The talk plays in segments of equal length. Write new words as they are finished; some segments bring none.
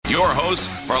Your host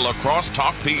for Lacrosse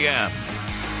Talk PM,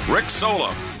 Rick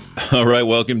Solem. All right,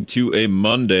 welcome to a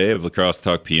Monday of Lacrosse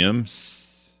Talk PM.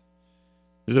 Is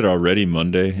it already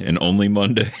Monday and only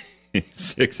Monday?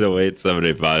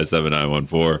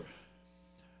 608-785-7914.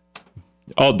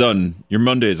 All done. Your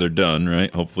Mondays are done,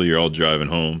 right? Hopefully you're all driving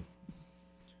home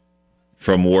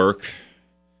from work.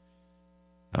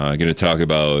 Going to talk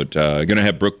about, going to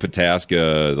have Brooke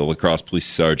Pataska, the lacrosse police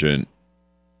sergeant,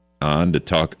 on to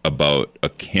talk about a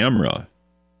camera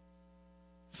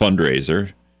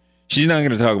fundraiser. She's not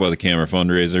going to talk about the camera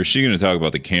fundraiser. She's going to talk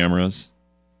about the cameras,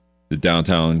 the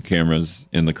downtown cameras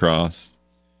in Lacrosse.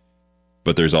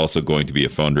 But there's also going to be a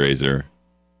fundraiser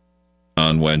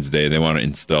on Wednesday. They want to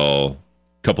install a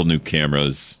couple new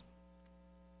cameras,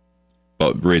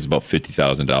 raise about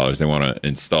 $50,000. They want to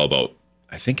install about,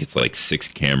 I think it's like 6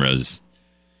 cameras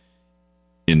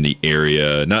in the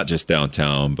area, not just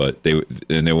downtown, but they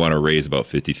want to raise about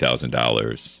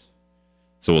 $50,000.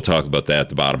 So we'll talk about that at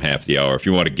the bottom half of the hour. If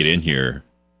you want to get in here,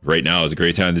 right now is a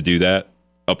great time to do that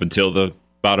up until the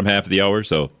bottom half of the hour.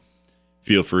 So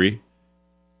feel free.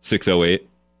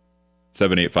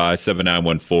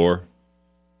 608-785-7914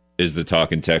 is the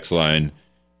talk and text line.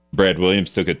 Brad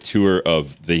Williams took a tour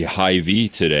of the Hy-Vee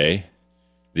today.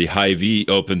 The Hy-Vee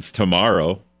opens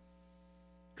tomorrow.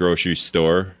 Grocery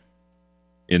store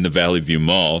in the Valley View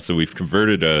Mall. So we've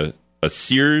converted a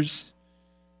Sears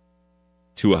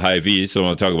to a Hy-Vee. So I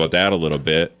want to talk about that a little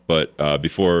bit. But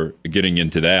before getting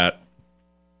into that,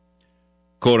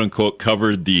 quote unquote,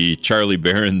 covered the Charlie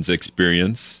Berens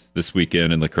experience this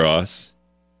weekend in Lacrosse.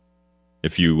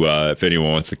 If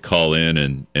anyone wants to call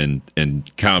in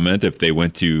and comment if they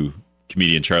went to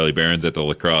comedian Charlie Berens at the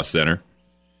Lacrosse Center.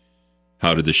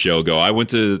 How did the show go? I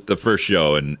went to the first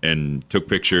show and took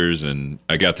pictures, and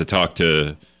I got to talk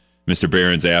to Mr.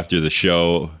 Berens after the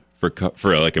show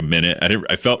for like a minute.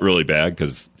 I felt really bad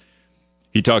because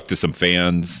he talked to some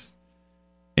fans,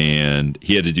 and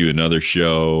he had to do another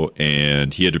show,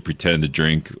 and he had to pretend to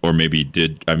drink, or maybe he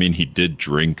did. I mean, he did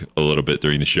drink a little bit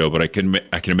during the show, but I can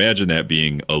imagine that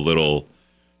being a little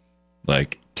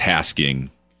like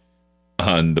tasking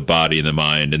on the body and the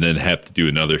mind, and then have to do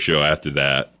another show after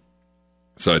that.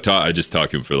 So I just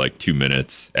talked to him for like 2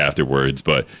 minutes afterwards,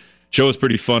 but show was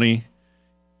pretty funny.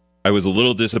 I was a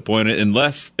little disappointed,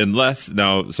 unless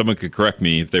now someone could correct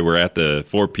me if they were at the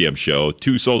 4 p.m. show.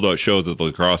 2 sold-out shows at the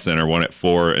Lacrosse Center, one at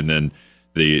 4, and then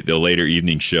the later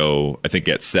evening show, I think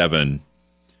at 7.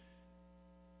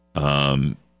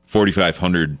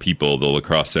 4,500 people the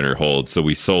Lacrosse Center holds, so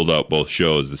we sold out both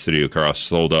shows. The city of Lacrosse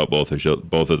sold out both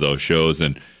of those shows,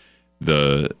 and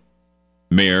the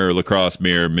Lacrosse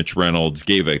Mayor Mitch Reynolds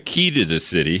gave a key to the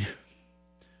city.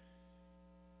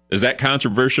 Is that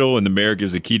controversial when the mayor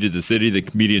gives a key to the city, the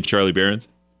comedian Charlie Berens?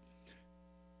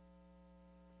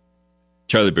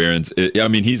 Charlie Berens, I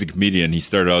mean, he's a comedian. He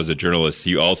started out as a journalist.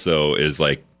 He also is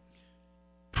like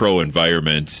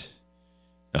pro-environment,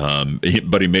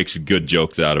 but he makes good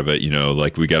jokes out of it. You know,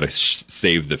 like we got to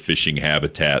save the fishing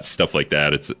habitat, stuff like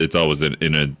that. It's always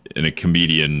in a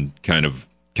comedian kind of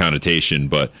connotation,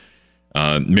 but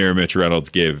Mayor Mitch Reynolds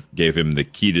gave him the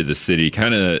key to the city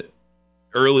kind of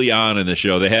early on in the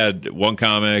show. They had one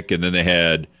comic, and then they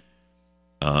had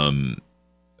a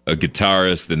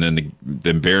guitarist, and then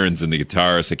Berens and the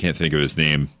guitarist, I can't think of his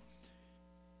name,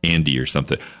 Andy or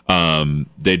something.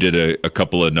 They did a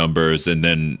couple of numbers, and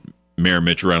then Mayor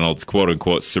Mitch Reynolds, quote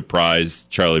unquote, surprised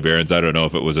Charlie Berens. I don't know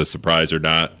if it was a surprise or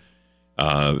not.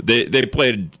 They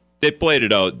played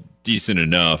it out decent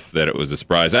enough that it was a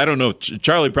surprise. I don't know.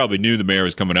 Charlie probably knew the mayor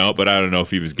was coming out, but I don't know if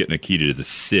he was getting a key to the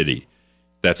city.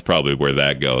 That's probably where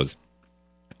that goes.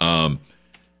 But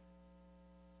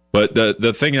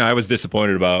the thing I was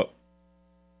disappointed about,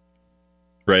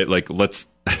 right? Like let's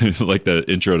like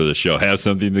the intro to the show, have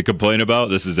something to complain about.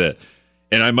 This is it.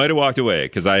 And I might have walked away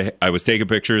because I was taking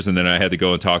pictures, and then I had to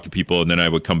go and talk to people, and then I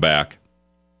would come back.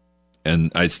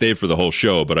 And I stayed for the whole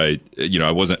show, but I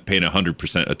wasn't paying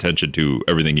 100% attention to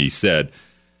everything he said.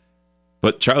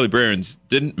 But Charlie Berens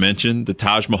didn't mention the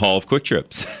Taj Mahal of Quick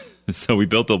Trips. So we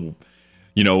built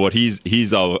he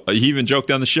even joked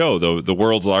on the show, the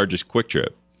world's largest Quick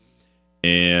Trip.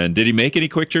 And did he make any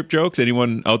Quick Trip jokes?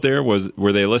 Anyone out there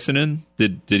were they listening?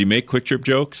 Did he make Quick Trip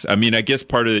jokes? I mean, I guess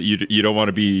part of it, you don't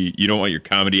want your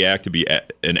comedy act to be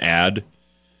an ad.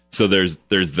 So there's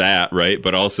that, right?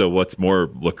 But also, what's more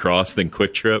lacrosse than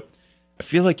Quick Trip? I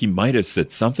feel like he might have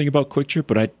said something about Quick Trip,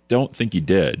 but I don't think he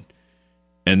did.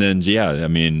 And then, yeah, I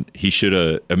mean, he should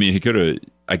have. I mean, he could have.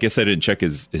 I guess I didn't check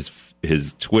his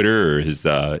Twitter or his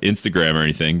Instagram or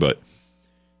anything, but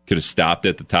Could have stopped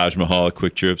at the Taj Mahal at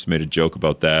Quick Trips, made a joke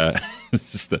about that.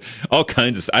 All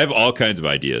kinds of. I have all kinds of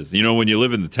ideas. You know, when you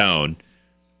live in the town,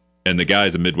 and the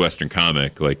guy's a Midwestern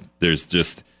comic, like there's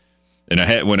just.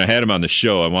 And when I had him on the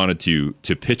show, I wanted to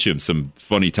pitch him some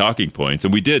funny talking points,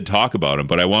 and we did talk about him.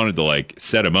 But I wanted to like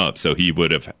set him up so he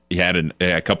had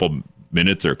a couple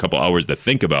minutes or a couple hours to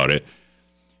think about it.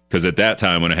 Because at that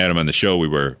time, when I had him on the show, we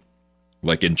were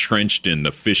like entrenched in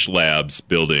the Fish Labs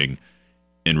building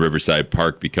in Riverside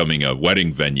Park, becoming a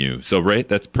wedding venue. So right,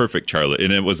 that's perfect, Charlie.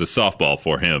 And it was a softball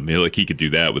for him. He could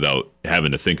do that without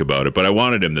having to think about it. But I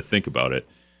wanted him to think about it.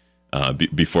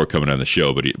 Before coming on the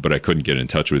show, but I couldn't get in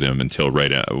touch with him until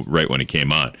right when he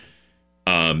came on.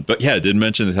 But yeah, I did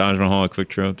mention the Taj Mahal at Quick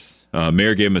Trips.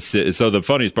 Mayor gave him a sit. So the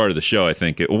funniest part of the show, I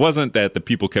think, it wasn't that the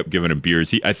people kept giving him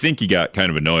beers. I think he got kind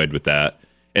of annoyed with that,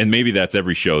 and maybe that's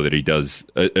every show that he does.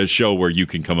 A show where you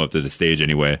can come up to the stage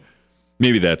anyway.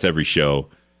 Maybe that's every show.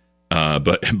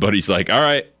 But he's like, all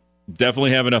right,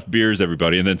 definitely have enough beers,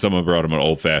 everybody. And then someone brought him an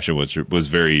old fashioned, which was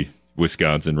very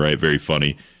Wisconsin, right? Very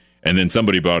funny. And then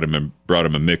somebody brought him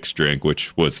a mixed drink,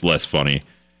 which was less funny.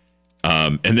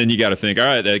 And then you got to think, all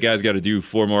right, that guy's got to do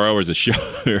 4 more hours of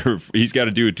show. He's got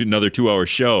to do another 2-hour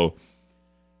show.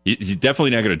 He's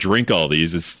definitely not going to drink all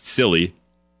these. It's silly.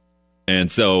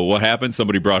 And so what happened?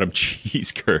 Somebody brought him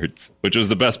cheese curds, which was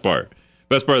the best part.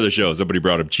 Best part of the show. Somebody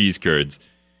brought him cheese curds.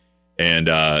 And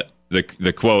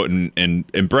the quote,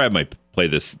 and Brad might play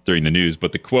this during the news,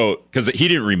 but the quote, because he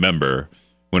didn't remember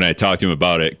when I talked to him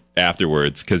about it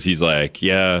afterwards, because he's like,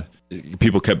 yeah,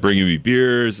 people kept bringing me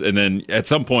beers. And then at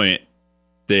some point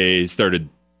they started,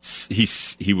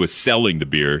 he was selling the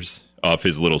beers off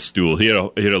his little stool. He had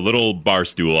a little bar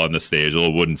stool on the stage, a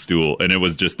little wooden stool. And it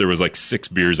was just, there was like 6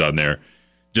 beers on there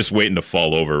just waiting to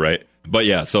fall over. Right. But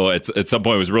yeah, so at some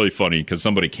point it was really funny because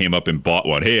somebody came up and bought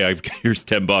one. Hey, here's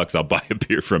 $10. I'll buy a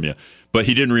beer from you. But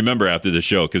he didn't remember after the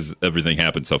show because everything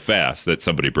happened so fast that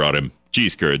somebody brought him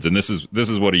cheese curds. And this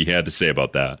is what he had to say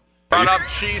about that. Brought up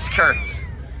cheese curds.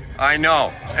 I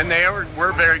know. And they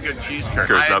were very good cheese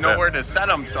curds. I had nowhere to set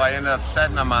them, so I ended up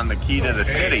setting them on the key to the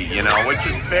city, which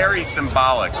is very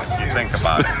symbolic if you think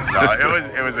about it. So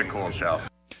it was a cool show.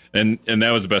 And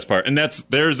that was the best part. And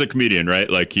there's a comedian, right?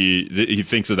 Like he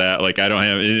thinks of that. Like I don't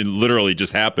have, it literally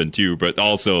just happened too, but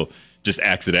also just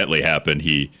accidentally happened.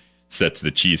 He sets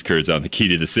the cheese curds on the key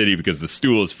to the city because the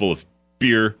stool is full of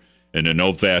beer and an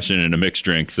old fashioned and a mixed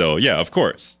drink. So yeah, of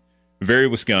course, very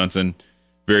Wisconsin,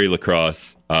 very La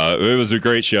Crosse. It was a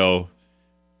great show,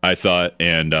 I thought.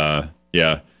 And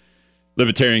yeah,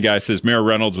 Libertarian guy says Mayor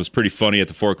Reynolds was pretty funny at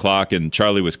the 4 o'clock, and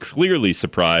Charlie was clearly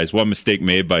surprised. One mistake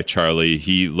made by Charlie: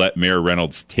 he let Mayor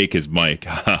Reynolds take his mic.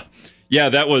 Yeah,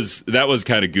 that was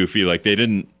kind of goofy. Like they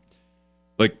didn't,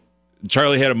 like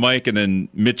Charlie had a mic, and then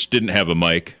Mitch didn't have a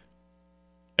mic,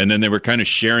 and then they were kind of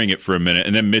sharing it for a minute,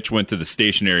 and then Mitch went to the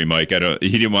stationary mic.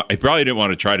 He probably didn't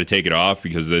want to try to take it off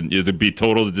because then it'd be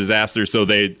total disaster. So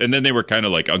then they were kind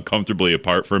of like uncomfortably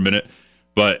apart for a minute.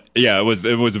 But yeah, it was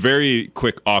a very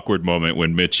quick, awkward moment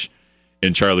when Mitch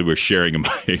and Charlie were sharing a mic.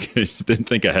 I just didn't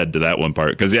think ahead to that one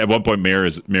part because at one point Mayor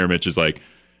Mitch is like,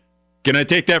 "Can I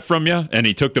take that from you?" And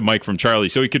he took the mic from Charlie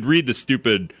so he could read the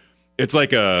stupid. It's like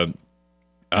they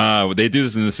do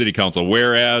this in the city council.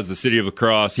 Whereas the city of La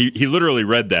Crosse, he literally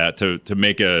read that to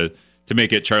make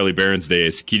it Charlie Berens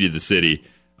Day's key to the city.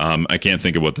 I can't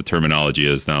think of what the terminology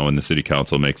is now when the city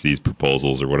council makes these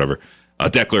proposals or whatever. A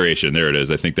declaration, there it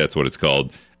is. I think that's what it's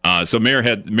called. So Mayor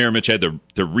Mitch had to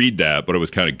read that, but it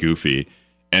was kind of goofy.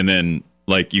 And then,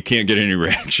 like, you can't get any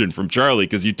reaction from Charlie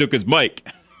because you took his mic,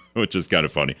 which is kind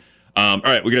of funny. All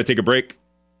right, we're going to take a break.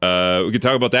 We can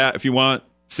talk about that if you want.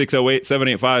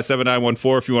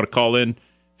 608-785-7914 if you want to call in.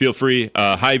 Feel free.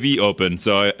 Hy-Vee open,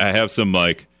 so I have some,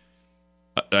 I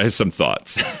have some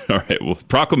thoughts. All right, well,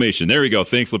 proclamation. There we go.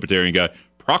 Thanks, Libertarian guy.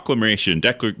 Proclamation.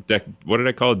 What did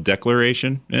I call it?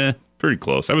 Declaration? Pretty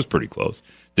close. I was pretty close.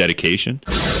 Dedication.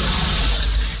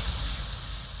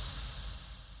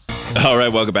 All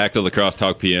right, welcome back to La Crosse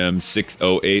Talk PM,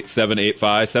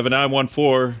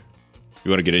 608-785-7914. You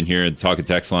want to get in here and talk a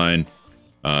text line.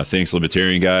 Thanks,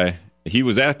 Libertarian guy. He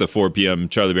was at the 4 p.m.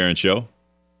 Charlie Berens show.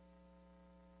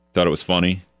 Thought it was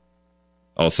funny.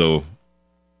 Also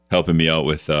helping me out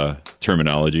with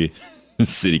terminology,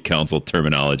 city council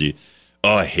terminology.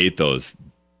 Oh, I hate those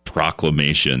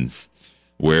proclamations.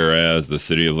 Whereas the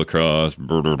city of La Crosse,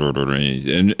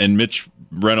 and Mitch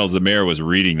Reynolds, the mayor, was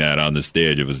reading that on the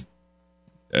stage. It was,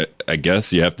 I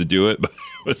guess you have to do it, but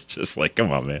it was just like,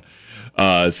 come on, man.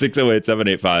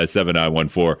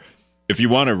 608-785-7914. If you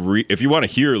want to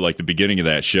hear like the beginning of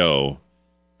that show,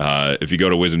 if you go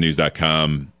to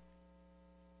wisdomnews.com,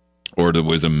 or the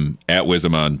Wisdom at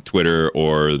Wisdom on Twitter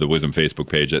or the Wisdom Facebook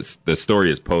page. The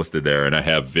story is posted there, and I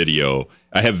have video.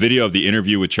 I have video of the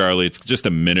interview with Charlie. It's just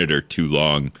a minute or two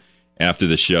long after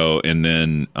the show, and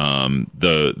then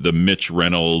the Mitch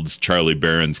Reynolds, Charlie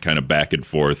Berens kind of back and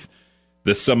forth.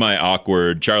 The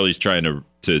semi-awkward. Charlie's trying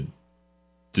to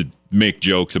make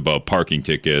jokes about parking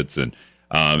tickets, and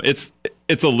it's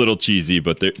a little cheesy,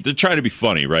 but they're trying to be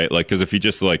funny, right? Like, because if he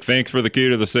just like, thanks for the key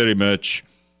to the city, Mitch.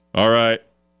 All right,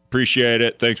 appreciate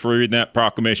it. Thanks for reading that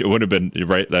proclamation. It wouldn't have been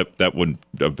right. That wouldn't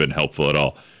have been helpful at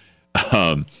all.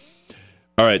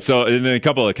 All right, so and then a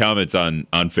couple of comments on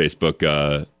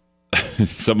Facebook.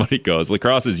 Somebody goes,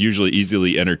 lacrosse is usually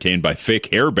easily entertained by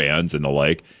fake hair bands and the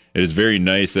like. It is very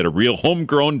nice that a real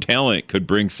homegrown talent could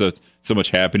bring so much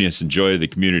happiness and joy to the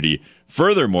community.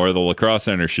 Furthermore, the Lacrosse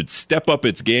Center should step up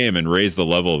its game and raise the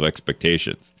level of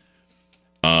expectations.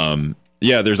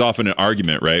 Yeah, there's often an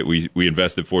argument, right? We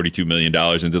invested $42 million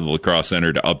into the Lacrosse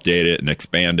Center to update it and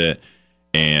expand it.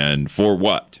 And for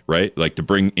what, right? Like to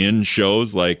bring in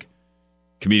shows like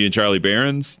comedian Charlie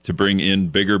Berens, to bring in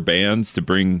bigger bands, to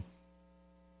bring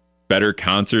better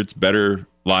concerts, better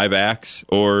live acts,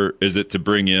 or is it to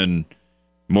bring in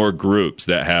more groups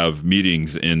that have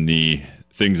meetings in the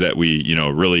things that we,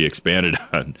 really expanded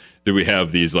on? That we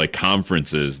have these like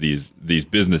conferences, these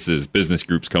business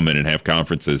groups come in and have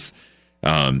conferences.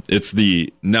 It's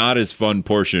the not as fun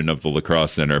portion of the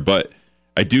Lacrosse Center, but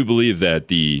I do believe that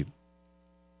the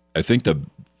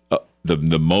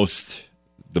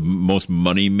most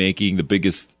money making, the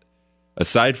biggest,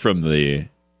 aside from the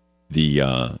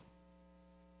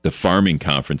farming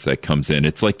conference that comes in,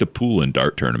 it's like the pool and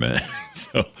dart tournament.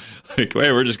 So like,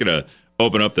 hey, we're just gonna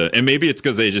open up and maybe it's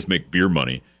because they just make beer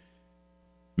money.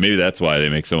 Maybe that's why they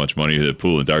make so much money with the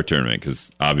pool and dart tournament,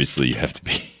 because obviously you have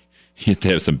to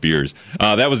have some beers.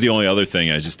 That was the only other thing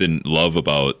I just didn't love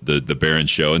about the Berens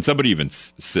show, and somebody even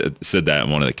said that in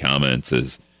one of the comments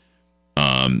is,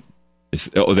 they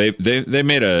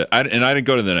made I didn't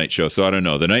go to the night show, so I don't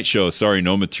know. The night show, sorry,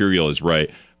 no material is right.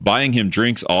 Buying him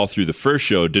drinks all through the first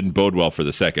show didn't bode well for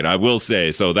the second. I will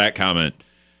say, so that comment,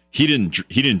 he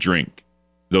didn't drink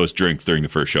those drinks during the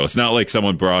first show. It's not like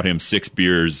someone brought him 6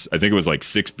 beers. I think it was like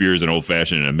 6 beers, an old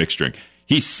fashioned, and a mixed drink.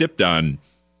 He sipped on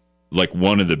like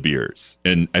one of the beers,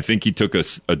 and I think he took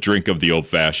a drink of the old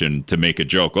fashioned to make a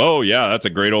joke. Oh yeah, that's a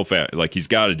great old fashioned. Like, he's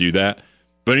got to do that,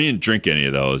 but he didn't drink any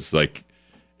of those. Like,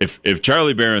 if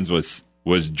Charlie Berens was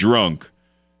drunk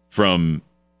from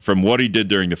what he did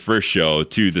during the first show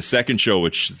to the second show,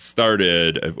 which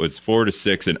started, it was 4 to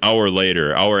 6, an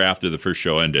hour after the first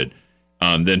show ended,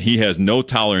 then he has no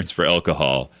tolerance for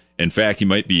alcohol. In fact, he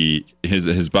might be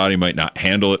his body might not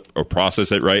handle it or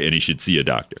process it right, and he should see a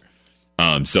doctor.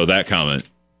 So that comment,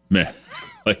 meh,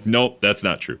 like, nope, that's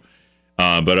not true.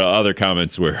 But other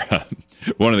comments were,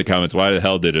 one of the comments, why the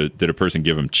hell did a person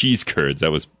give him cheese curds?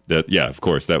 Yeah, of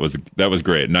course, that was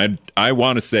great. And I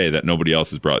want to say that nobody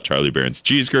else has brought Charlie Berens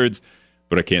cheese curds,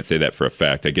 but I can't say that for a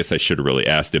fact. I guess I should have really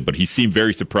asked him, but he seemed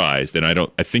very surprised, and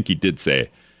I think he did say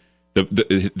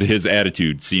his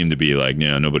attitude seemed to be like,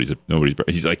 yeah, nobody's.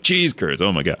 He's like, cheese curds,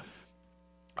 oh my god.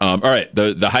 All right,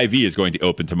 the Hy-Vee is going to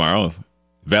open tomorrow.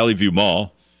 Valley View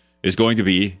Mall is going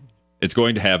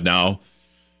to have now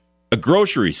a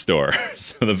grocery store.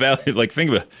 So the Valley, like, think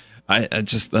of it. I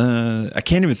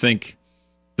can't even think.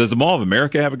 Does the Mall of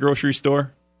America have a grocery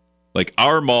store? Like,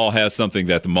 our mall has something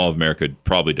that the Mall of America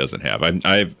probably doesn't have. I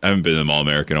haven't been to the Mall of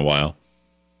America in a while.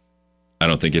 I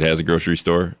don't think it has a grocery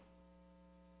store,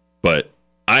 but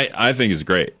I think it's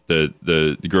great. The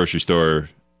grocery store,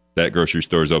 that grocery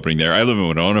store is opening there. I live in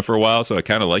Winona for a while, so I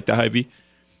kind of like the Hy-Vee.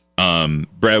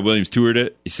 Brad Williams toured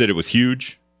it. He said it was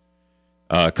huge.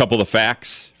 A couple of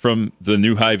facts from the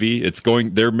new Hy-Vee.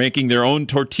 They're making their own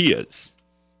tortillas.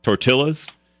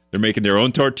 They're making their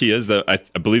own tortillas. I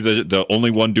believe they're the only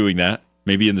one doing that,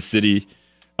 maybe in the city.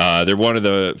 They're one of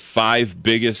the 5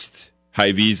 biggest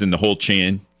Hy-Vees in the whole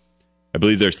chain. I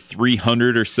believe there's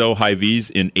 300 or so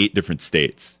Hy-Vees in 8 different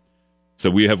states. So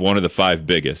we have one of the 5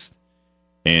 biggest.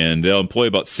 And they'll employ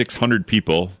about 600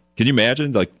 people. Can you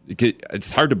imagine? Like,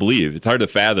 it's hard to believe. It's hard to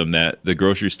fathom that the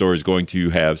grocery store is going to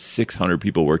have 600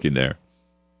 people working there.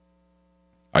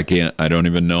 I don't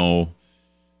even know.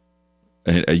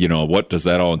 What does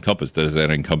that all encompass? Does that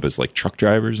encompass like truck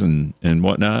drivers and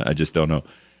whatnot? I just don't know.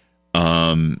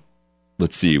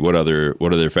 Let's see what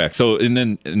other facts. So, and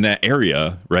then in that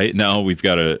area right now, we've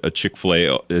got a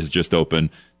Chick-fil-A is just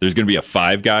open. There's going to be a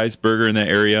Five Guys burger in that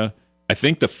area. I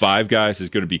think the Five Guys is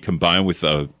going to be combined with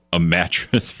a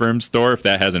Mattress Firm store, if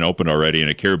that hasn't opened already, and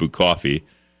a Caribou Coffee.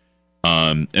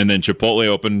 And then Chipotle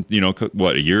opened,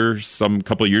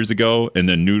 couple of years ago, and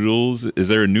then Noodles. Is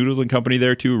there a Noodles and Company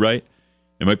there too? Right?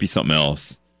 It might be something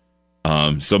else.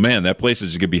 So man, that place is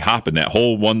just gonna be hopping, that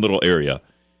whole one little area.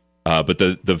 But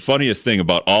the funniest thing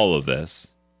about all of this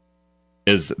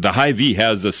is the Hy-Vee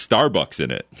has a Starbucks in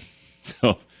it.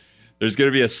 So there's going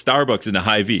to be a Starbucks in the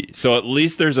Hy-Vee. So at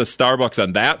least there's a Starbucks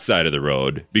on that side of the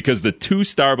road, because the two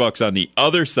Starbucks on the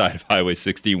other side of Highway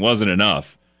 16 wasn't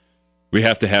enough. We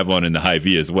have to have one in the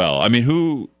Hy-Vee as well. I mean,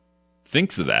 who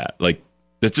thinks of that? Like,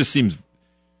 that just seems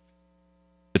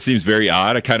very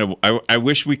odd. I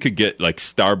wish we could get like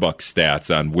Starbucks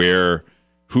stats on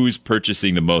who's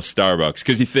purchasing the most Starbucks,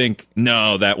 because you think,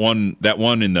 no, that one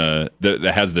in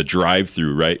that has the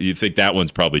drive-through, right? You think that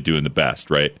one's probably doing the best,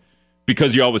 right?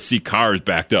 Because you always see cars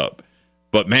backed up.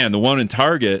 But man, the one in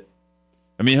Target,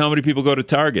 I mean, how many people go to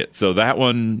Target? So that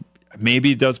one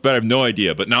maybe does better. I have no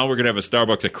idea. But now we're going to have a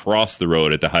Starbucks across the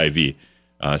road at the Hy-Vee.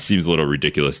 Seems a little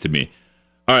ridiculous to me.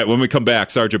 All right, when we come back,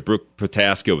 Sergeant Brooke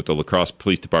Potaska with the La Crosse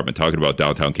Police Department talking about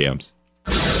downtown cams.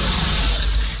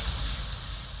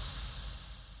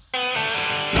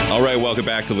 All right, welcome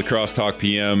back to La Crosse Talk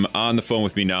PM. On the phone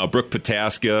with me now, Brooke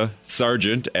Potaska,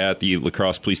 Sergeant at the La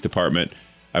Crosse Police Department.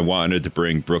 I wanted to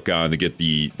bring Brooke on to get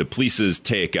the police's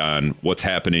take on what's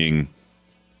happening.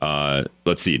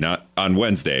 Let's see, not on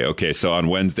Wednesday. Okay, so on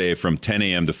Wednesday from 10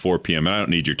 a.m. to 4 p.m. And I don't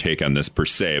need your take on this per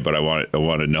se, but I want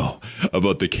to know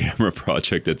about the camera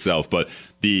project itself. But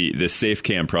the Safe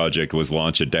Cam project was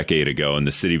launched a decade ago, and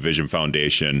the City Vision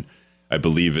Foundation, I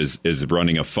believe, is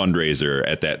running a fundraiser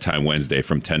at that time Wednesday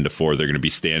from 10 to 4. They're going to be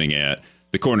standing at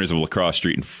the corners of La Crosse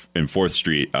Street and 4th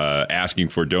Street, asking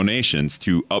for donations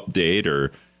to update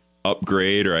or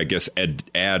upgrade, or I guess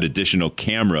add additional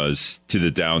cameras to the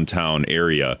downtown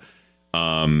area.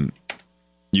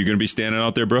 You going to be standing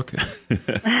out there, Brooke?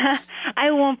 I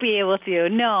won't be able to,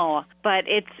 no. But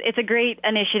it's a great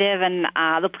initiative, and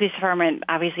the police department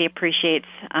obviously appreciates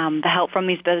the help from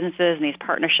these businesses and these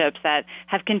partnerships that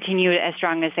have continued as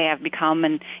strong as they have become,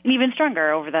 and even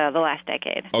stronger over the last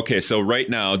decade. Okay, so right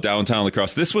now, downtown La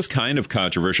Crosse, this was kind of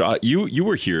controversial. You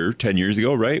were here 10 years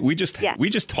ago, right? We just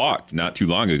talked not too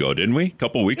long ago, didn't we? A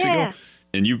couple of weeks ago?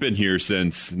 And you've been here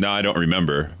since, I don't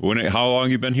remember. How long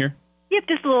have you been here? Yep,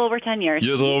 just a little over 10 years.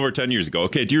 Yeah, a little over 10 years ago.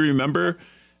 Okay, do you remember?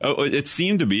 It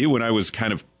seemed to be when I was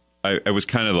kind of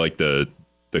like the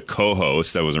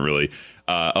co-host. I wasn't really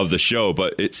of the show,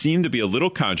 but it seemed to be a little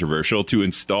controversial to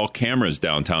install cameras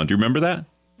downtown. Do you remember that?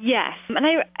 Yes, and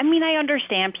I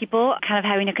understand people kind of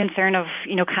having a concern of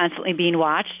constantly being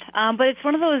watched, but it's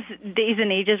one of those days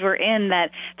and ages we're in that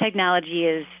technology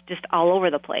is just all over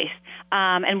the place,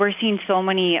 and we're seeing so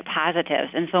many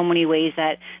positives and so many ways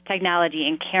that technology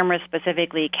and cameras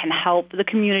specifically can help the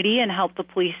community and help the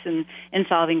police in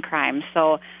solving crimes.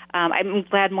 So I'm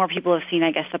glad more people have seen, I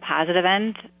guess, the positive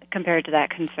end compared to that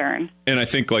concern. And I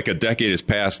think like a decade has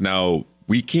passed now,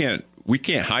 we can't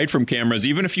hide from cameras.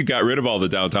 Even if you got rid of all the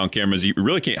downtown cameras, you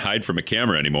really can't hide from a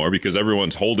camera anymore because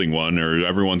everyone's holding one or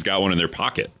everyone's got one in their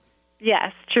pocket.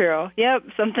 Yes, true. Yep,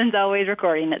 something's always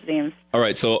recording, it seems. All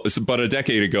right, so but a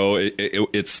decade ago,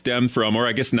 it stemmed from, or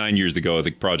I guess 9 years ago,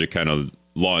 the project kind of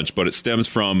launched, but it stems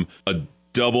from a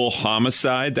double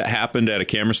homicide that happened at a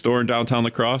camera store in downtown La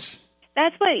Crosse.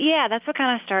 That's what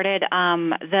kind of started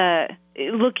the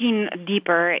looking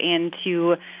deeper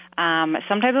into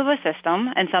some type of a system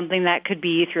and something that could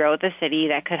be throughout the city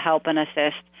that could help and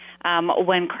assist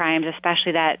when crimes,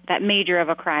 especially that major of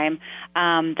a crime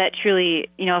that truly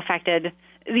affected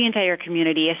the entire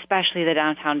community, especially the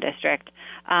downtown district,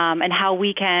 and how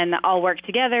we can all work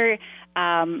together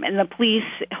and the police,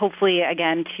 hopefully,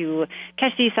 again, to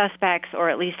catch these suspects or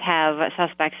at least have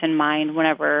suspects in mind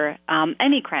whenever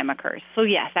any crime occurs. So,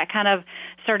 yes, that kind of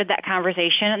started that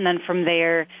conversation, and then from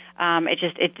there,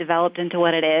 it developed into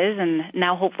what it is, and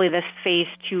now hopefully this phase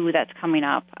 2 that's coming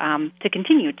up to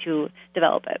continue to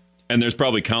develop it. And there's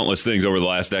probably countless things over the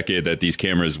last decade that these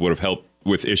cameras would have helped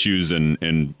with issues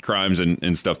and crimes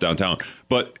and stuff downtown.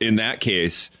 But in that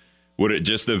case, would it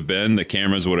just have been the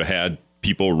cameras would have had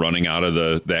people running out of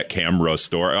that camera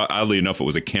store? Oddly enough, it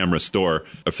was a camera store,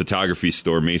 a photography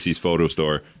store, Macy's photo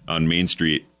store on Main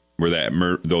Street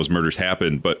where those murders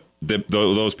happened. But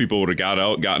those people would have got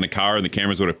out, got in a car, and the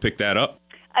cameras would have picked that up?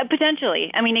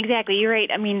 Potentially. Exactly. You're right.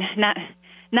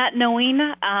 Not knowing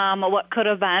what could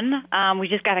have been, we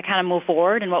just got to kind of move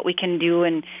forward and what we can do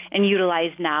and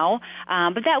utilize now.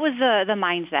 But that was the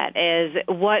mindset, is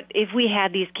what if we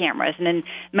had these cameras and in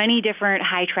many different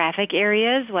high traffic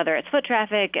areas, whether it's foot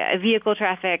traffic, vehicle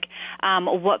traffic,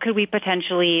 what could we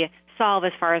potentially solve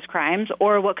as far as crimes,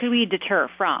 or what could we deter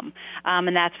from?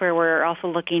 And that's where we're also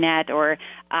looking at, or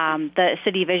the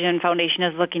City Vision Foundation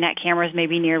is looking at cameras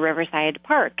maybe near Riverside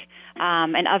Park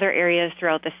and other areas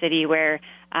throughout the city where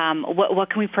what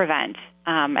can we prevent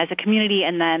as a community,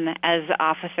 and then as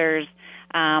officers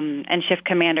and shift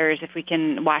commanders, if we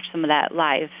can watch some of that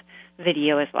live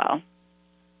video as well.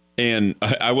 And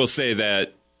I will say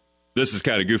that this is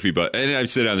kind of goofy, and I've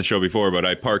said it on the show before, but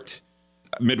I parked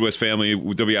Midwest Family,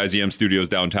 WIZM Studios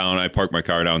downtown. I parked my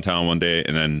car downtown one day,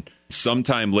 and then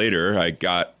sometime later,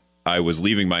 I was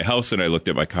leaving my house, and I looked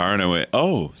at my car, and I went,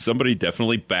 oh, somebody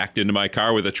definitely backed into my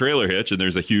car with a trailer hitch, and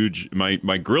there's a huge,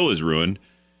 my grill is ruined.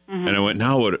 Mm-hmm. And I went,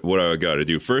 now what do I got to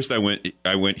do? First, I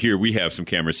went here. We have some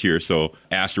cameras here, so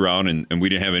asked around, and we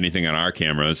didn't have anything on our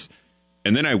cameras.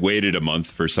 And then I waited a month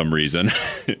for some reason.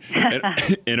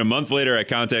 and a month later, I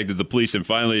contacted the police, and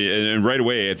finally, and right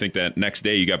away, I think that next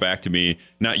day you got back to me,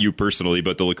 not you personally,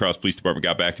 but the La Crosse Police Department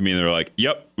got back to me, and they were like,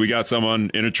 yep, we got someone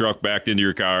in a truck backed into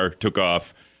your car, took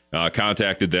off,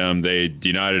 contacted them. They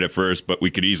denied it at first, but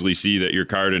we could easily see that your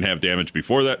car didn't have damage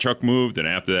before that truck moved and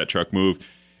after that truck moved.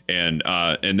 And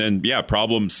then,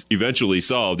 problems eventually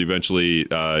solved, a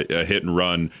hit and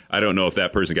run. I don't know if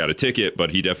that person got a ticket,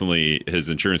 but his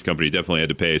insurance company definitely had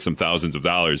to pay some thousands of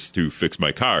dollars to fix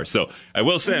my car. So I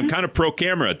will say I'm kind of pro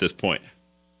camera at this point.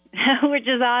 Which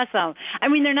is awesome. I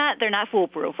mean, they're not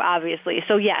foolproof, obviously.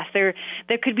 So yes, there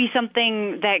could be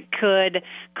something that could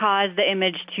cause the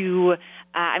image to.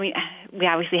 We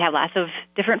obviously have lots of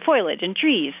different foliage and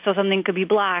trees, so something could be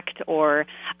blocked, or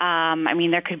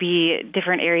there could be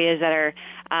different areas that are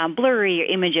blurry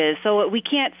images. So we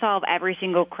can't solve every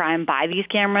single crime by these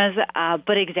cameras,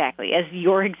 but exactly, as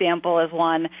your example is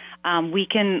one, we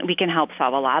can help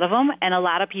solve a lot of them. And a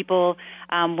lot of people,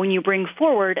 when you bring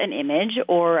forward an image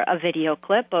or a video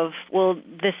clip of, well,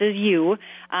 this is you,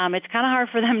 it's kind of hard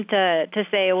for them to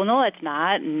say, well, no, it's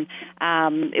not. And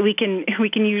we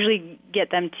can usually get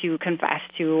them to confess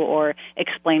to or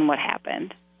explain what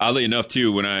happened. Oddly enough,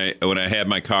 too, when I had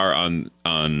my car on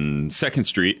 2nd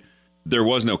Street, there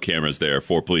was no cameras there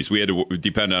for police. We had to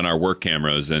depend on our work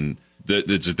cameras, and it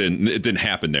didn't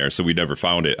happen there, so we never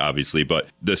found it, obviously. But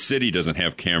the city doesn't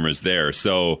have cameras there,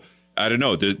 so I don't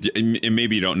know. And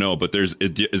maybe you don't know, but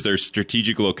is there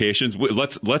strategic locations?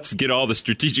 Let's get all the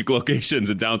strategic locations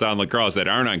in downtown La Crosse that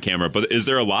aren't on camera. But is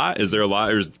there a lot?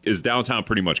 Or is downtown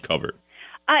pretty much covered?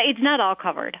 It's not all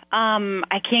covered.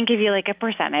 I can't give you like a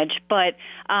percentage, but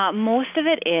most of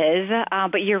it is.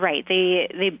 But you're right.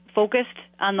 They focused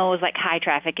on those like high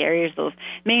traffic areas, those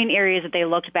main areas that they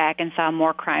looked back and saw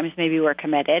more crimes maybe were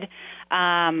committed.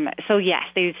 So yes,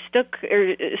 they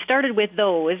started with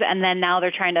those, and then now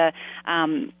they're trying to,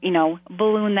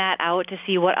 balloon that out to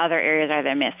see what other areas are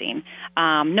they missing.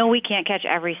 No, we can't catch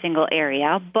every single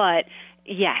area, but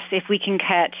yes, if we can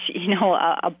catch,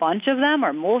 a bunch of them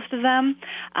or most of them,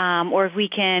 or if we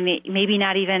can maybe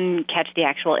not even catch the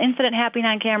actual incident happening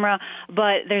on camera,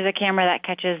 but there's a camera that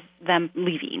catches them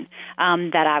leaving,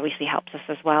 that obviously helps us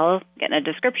as well, getting a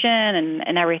description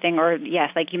and everything, or yes,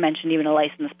 like you mentioned, even a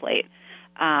license plate.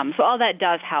 So all that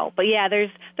does help. But yeah, there's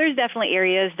definitely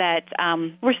areas that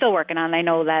we're still working on. I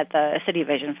know that the City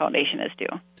Vision Foundation is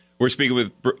too. We're speaking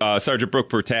with Sergeant Brooke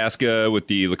Protaska with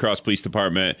the La Crosse Police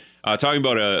Department, talking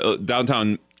about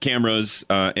downtown cameras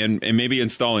and maybe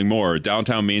installing more.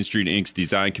 Downtown Main Street Inc.'s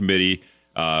Design Committee.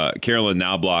 Carolyn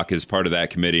Knobloch is part of that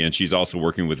committee, and she's also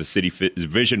working with the City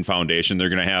Vision Foundation. They're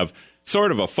going to have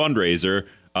sort of a fundraiser,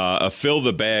 a fill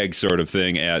the bag sort of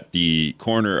thing at the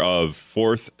corner of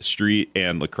 4th Street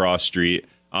and La Crosse Street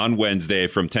on Wednesday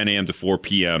from 10 a.m. to 4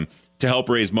 p.m. to help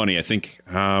raise money. I think,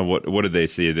 what did they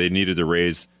say? They needed to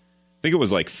raise, I think it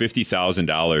was like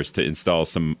 $50,000 to install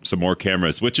some more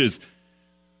cameras, which is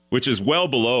well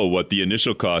below what the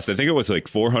initial cost. I think it was like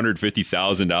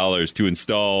 $450,000 to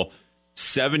install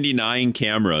 79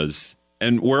 cameras,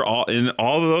 and all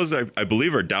of those I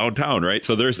believe are downtown, right?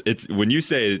 So it's when you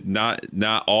say not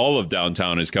all of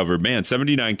downtown is covered, man,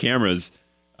 79 cameras,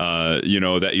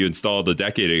 that you installed a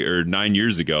decade or 9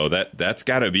 years ago. That's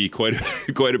got to be quite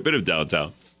a bit of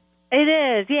downtown. It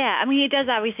is, yeah. I mean, it does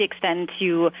obviously extend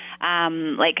to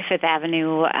like 5th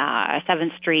Avenue,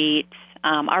 7th Street,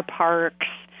 our parks,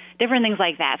 different things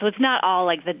like that. So it's not all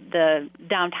like the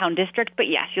downtown district, but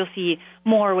yes, you'll see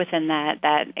more within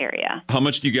that area. How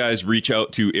much do you guys reach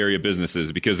out to area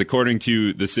businesses? Because according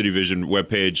to the City Vision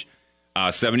webpage,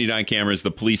 79 cameras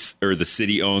the police or the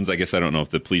city owns. I guess I don't know if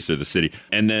the police or the city.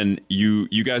 And then you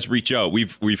guys reach out.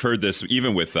 We've heard this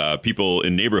even with people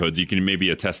in neighborhoods. You can maybe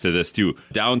attest to this too.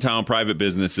 Downtown private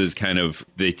businesses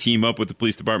they team up with the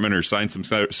police department or sign some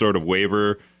sort of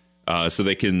waiver so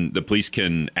the police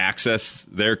can access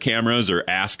their cameras or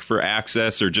ask for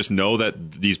access or just know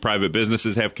that these private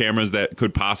businesses have cameras that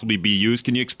could possibly be used.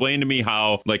 Can you explain to me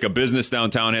how, like, a business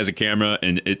downtown has a camera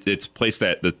and it's a place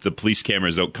that the police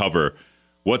cameras don't cover?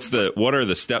 What are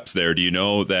the steps there? Do you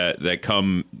know that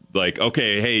come, like,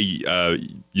 okay, hey,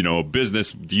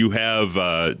 business, do you have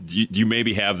do you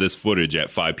maybe have this footage at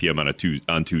 5 p.m. on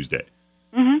Tuesday?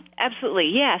 Mm-hmm.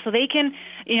 Absolutely, yeah. So they can,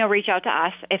 reach out to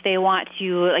us if they want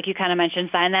to, like you kind of mentioned,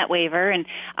 sign that waiver and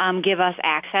give us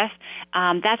access.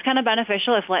 That's kind of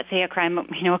beneficial if, let's say, a crime,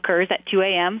 occurs at 2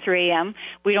 a.m., 3 a.m.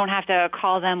 We don't have to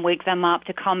call them, wake them up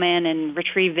to come in and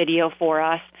retrieve video for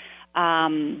us.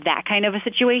 That kind of a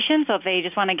situation. So if they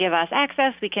just want to give us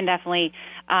access, we can definitely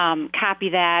copy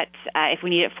that if we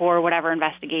need it for whatever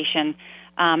investigation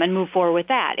and move forward with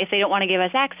that. If they don't want to give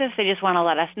us access, they just want to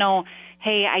let us know,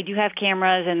 hey, I do have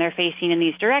cameras and they're facing in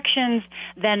these directions,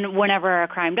 then whenever a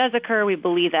crime does occur, we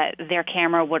believe that their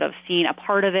camera would have seen a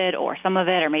part of it or some of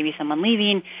it or maybe someone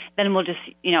leaving, then we'll just,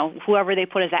 whoever they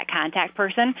put as that contact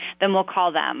person, then we'll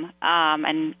call them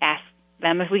and ask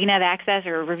them if we can have access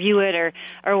or review it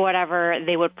or whatever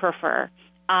they would prefer.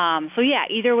 So yeah,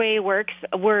 either way works.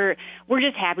 We're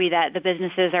just happy that the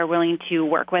businesses are willing to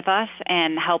work with us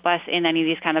and help us in any of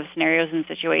these kind of scenarios and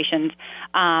situations.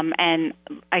 And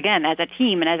again, as a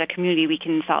team and as a community, we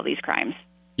can solve these crimes.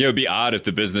 Yeah, it would be odd if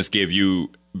the business gave you,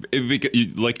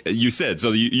 like you said, so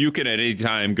you can at any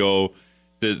time go,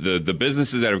 the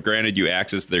businesses that have granted you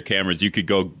access to their cameras, you could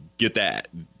go get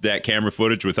that camera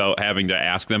footage without having to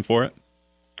ask them for it?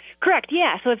 Correct,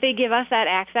 yeah. So if they give us that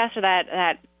access or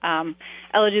that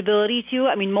eligibility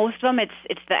to, most of them,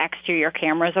 it's the exterior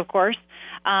cameras, of course.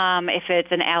 If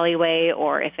it's an alleyway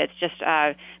or if it's just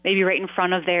maybe right in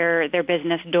front of their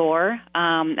business door,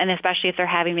 and especially if they're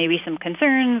having maybe some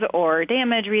concerns or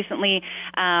damage recently,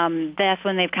 that's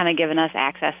when they've kind of given us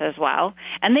access as well.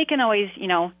 And they can always,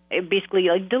 basically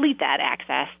like delete that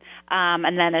access.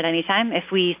 And then at any time,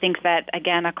 if we think that,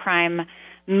 again, a crime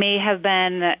may have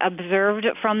been observed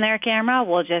from their camera,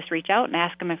 we'll just reach out and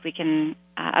ask them if we can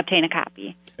obtain a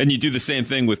copy. And you do the same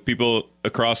thing with people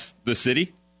across the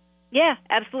city? Yeah,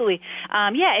 absolutely.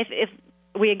 If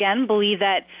we, again, believe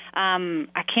that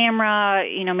a camera,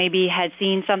 maybe had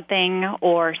seen something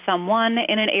or someone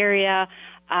in an area,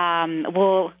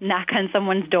 we'll knock on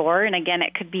someone's door, and again,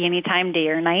 it could be any time, day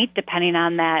or night, depending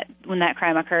on when that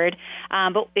crime occurred.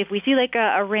 But if we see like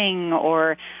a ring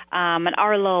or an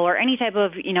Arlo or any type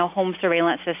of home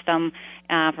surveillance system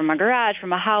from a garage,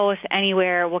 from a house,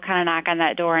 anywhere, we'll kind of knock on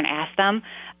that door and ask them.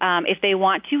 If they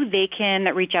want to, they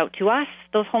can reach out to us,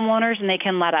 those homeowners, and they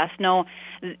can let us know,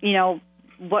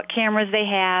 what cameras they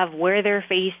have, where they're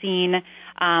facing,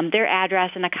 their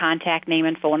address and a contact name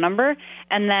and phone number.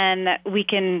 And then we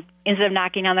can, instead of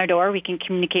knocking on their door, we can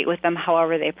communicate with them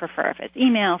however they prefer, if it's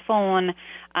email, phone,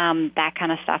 that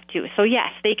kind of stuff too. So yes,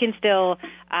 they can still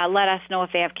let us know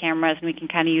if they have cameras, and we can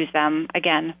kind of use them,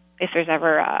 again, if there's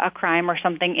ever a crime or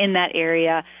something in that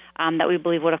area that we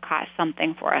believe would have cost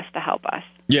something for us to help us.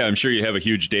 Yeah, I'm sure you have a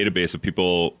huge database of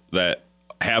people that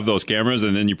have those cameras,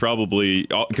 and then you probably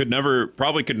could never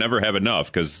have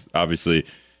enough, because obviously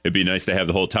it'd be nice to have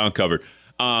the whole town covered.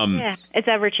 Yeah, it's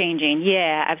ever changing.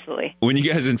 Yeah, absolutely. When you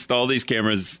guys install these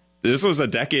cameras, this was a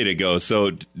decade ago,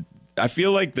 so I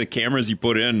feel like the cameras you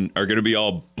put in are going to be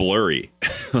all blurry.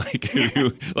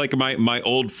 Like my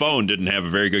old phone didn't have a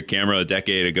very good camera a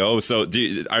decade ago. So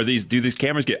do these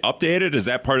cameras get updated? Is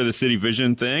that part of the city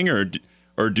vision thing, or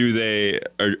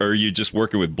are you just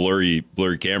working with blurry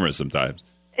cameras sometimes?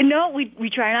 No, we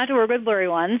try not to work with blurry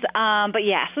ones, but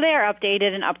yeah, so they are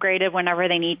updated and upgraded whenever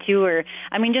they need to, or,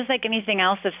 just like anything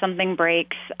else, if something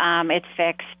breaks, it's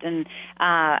fixed, and,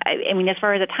 as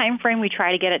far as a time frame, we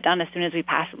try to get it done as soon as we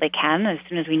possibly can, as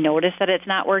soon as we notice that it's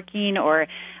not working, or,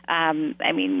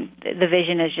 the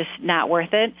vision is just not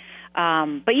worth it.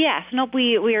 But yes, nope,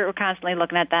 we are constantly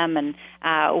looking at them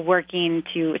and working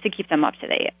to keep them up to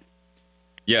date.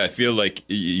 Yeah, I feel like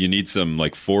you need some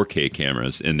 4K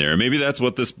cameras in there. Maybe that's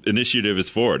what this initiative is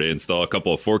for, to install a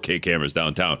couple of 4K cameras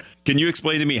downtown. Can you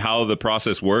explain to me how the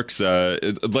process works? Do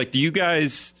you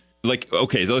guys,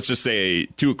 okay, so let's just say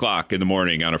 2 o'clock in the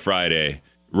morning on a Friday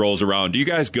rolls around. Do you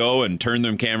guys go and turn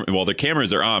them well, the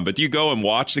cameras are on, but do you go and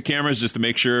watch the cameras just to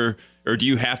make sure, or do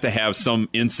you have to have some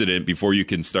incident before you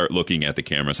can start looking at the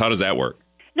cameras? How does that work?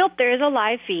 Nope, there is a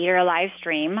live feed or a live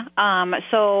stream.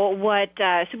 So what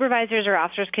supervisors or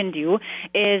officers can do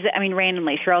is,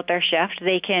 randomly throughout their shift,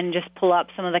 they can just pull up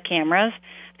some of the cameras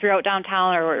throughout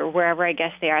downtown or wherever I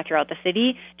guess they are throughout the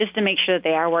city, just to make sure that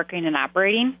they are working and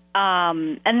operating.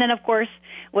 And then, of course,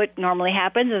 what normally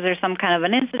happens is there's some kind of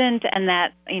an incident, and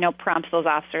that, prompts those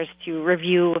officers to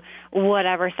review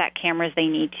whatever set cameras they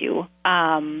need to.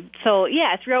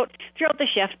 Throughout the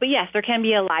shift. But yes, there can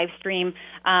be a live stream.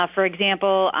 For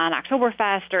example, on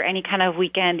Oktoberfest or any kind of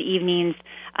weekend evenings,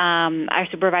 our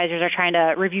supervisors are trying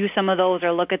to review some of those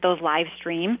or look at those live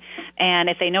stream. And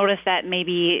if they notice that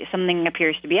maybe something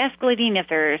appears to be escalating, if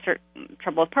there's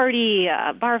trouble with party,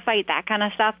 bar fight, that kind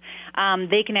of stuff,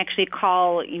 they can actually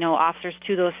call, officers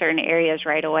to those certain areas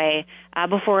right away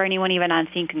before anyone even on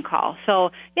scene can call.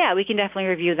 So, yeah, we can definitely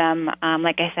review them,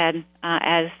 like I said,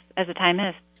 as the time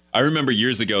is. I remember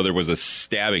years ago there was a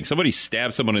stabbing. Somebody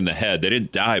stabbed someone in the head. They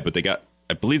didn't die, but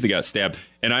I believe they got stabbed.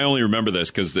 And I only remember this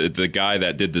because the guy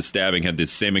that did the stabbing had the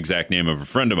same exact name of a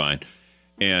friend of mine.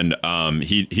 And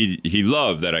he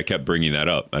loved that I kept bringing that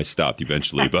up. I stopped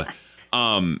eventually. But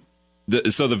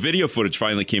so the video footage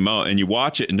finally came out, and you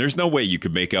watch it, and there's no way you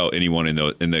could make out anyone in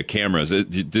the cameras. Are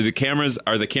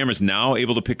the cameras now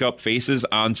able to pick up faces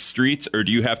on streets, or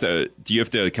do you have to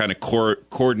kind of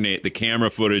coordinate the camera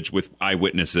footage with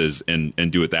eyewitnesses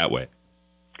and do it that way?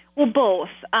 Well, both.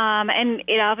 And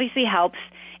it obviously helps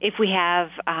if we have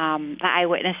the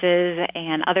eyewitnesses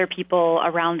and other people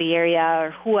around the area,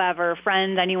 or whoever,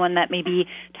 friends, anyone that maybe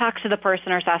talks to the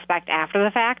person or suspect after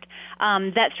the fact,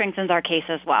 that strengthens our case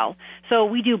as well. So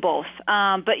we do both.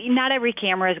 But not every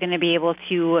camera is going to be able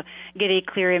to get a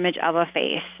clear image of a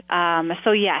face.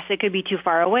 So yes, it could be too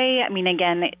far away. I mean,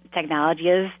 again, technology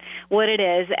is what it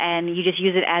is, and you just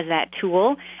use it as that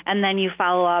tool, and then you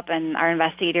follow up, and our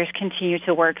investigators continue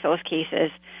to work those cases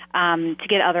to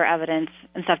get other evidence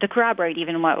and stuff to corroborate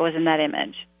even what was in that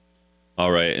image. All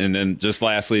right. And then just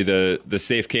lastly, the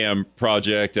SafeCam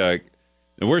project.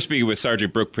 We're speaking with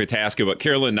Sergeant Brooke Pataska, but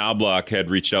Carolyn Knobloch had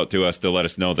reached out to us to let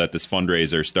us know that this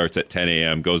fundraiser starts at 10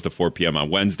 a.m., goes to 4 p.m. on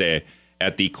Wednesday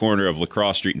at the corner of La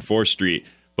Crosse Street and 4th Street.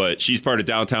 But she's part of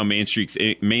Downtown Main Street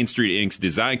Inc.'s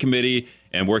design committee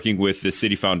and working with the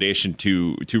City Foundation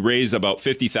to raise about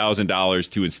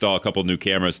 $50,000 to install a couple new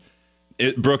cameras.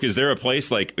 Brooke, is there a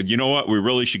place like, you know what, we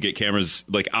really should get cameras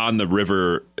like on the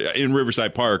river, in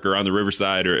Riverside Park or on the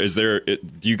Riverside, or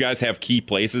do you guys have key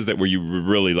places where you would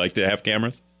really like to have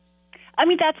cameras? I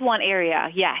mean, that's one area,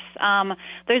 yes.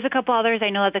 There's a couple others I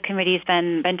know that the committee's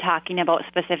been talking about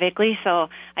specifically, so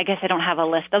I guess I don't have a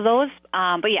list of those.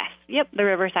 But yes, the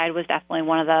Riverside was definitely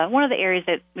one of the areas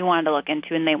that we wanted to look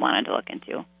into and they wanted to look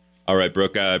into. All right,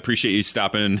 Brooke, I appreciate you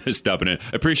stopping in. I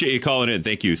appreciate you calling in.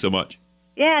 Thank you so much.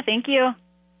 Yeah, thank you. All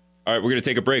right, we're going to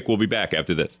take a break. We'll be back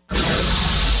after this.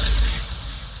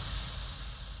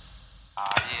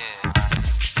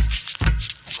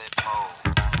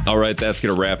 All right, that's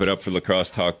going to wrap it up for La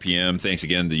Crosse Talk PM. Thanks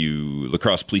again to you, La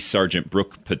Crosse Police Sergeant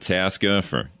Brooke Pataska,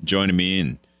 for joining me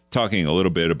and talking a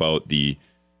little bit about the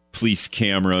police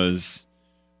cameras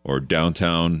or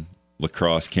downtown La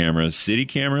Crosse cameras, city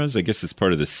cameras. I guess it's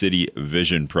part of the City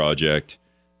Vision project.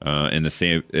 In the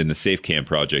SafeCam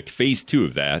project, phase 2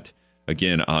 of that,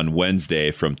 again on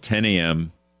Wednesday from 10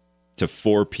 a.m. to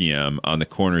 4 p.m. on the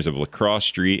corners of La Crosse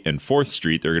Street and 4th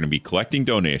Street. They're going to be collecting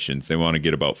donations. They want to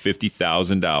get about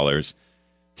 $50,000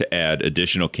 to add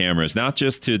additional cameras, not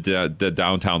just to the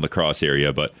downtown La Crosse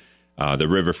area, but the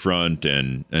riverfront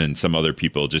and some other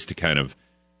people, just to kind of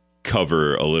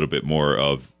cover a little bit more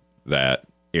of that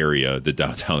area, the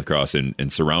downtown La Crosse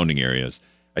and surrounding areas.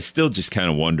 I still just kind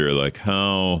of wonder, like,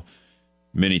 how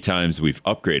many times we've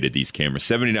upgraded these cameras.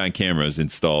 79 cameras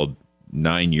installed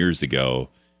 9 years ago.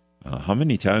 How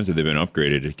many times have they been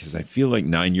upgraded? Because I feel like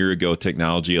 9 years ago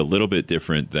technology a little bit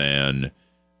different than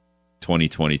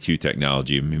 2022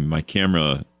 technology. I mean,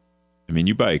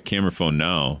 you buy a camera phone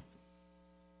now,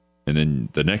 and then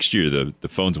the next year the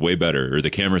phone's way better, or the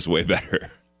camera's way better.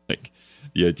 Like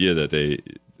the idea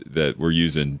that we're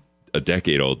using a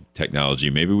decade-old technology.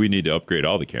 Maybe we need to upgrade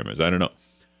all the cameras. I don't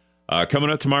know. Coming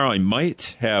up tomorrow, I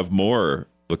might have more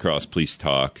La Crosse Police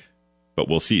talk, but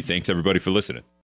we'll see. Thanks, everybody, for listening.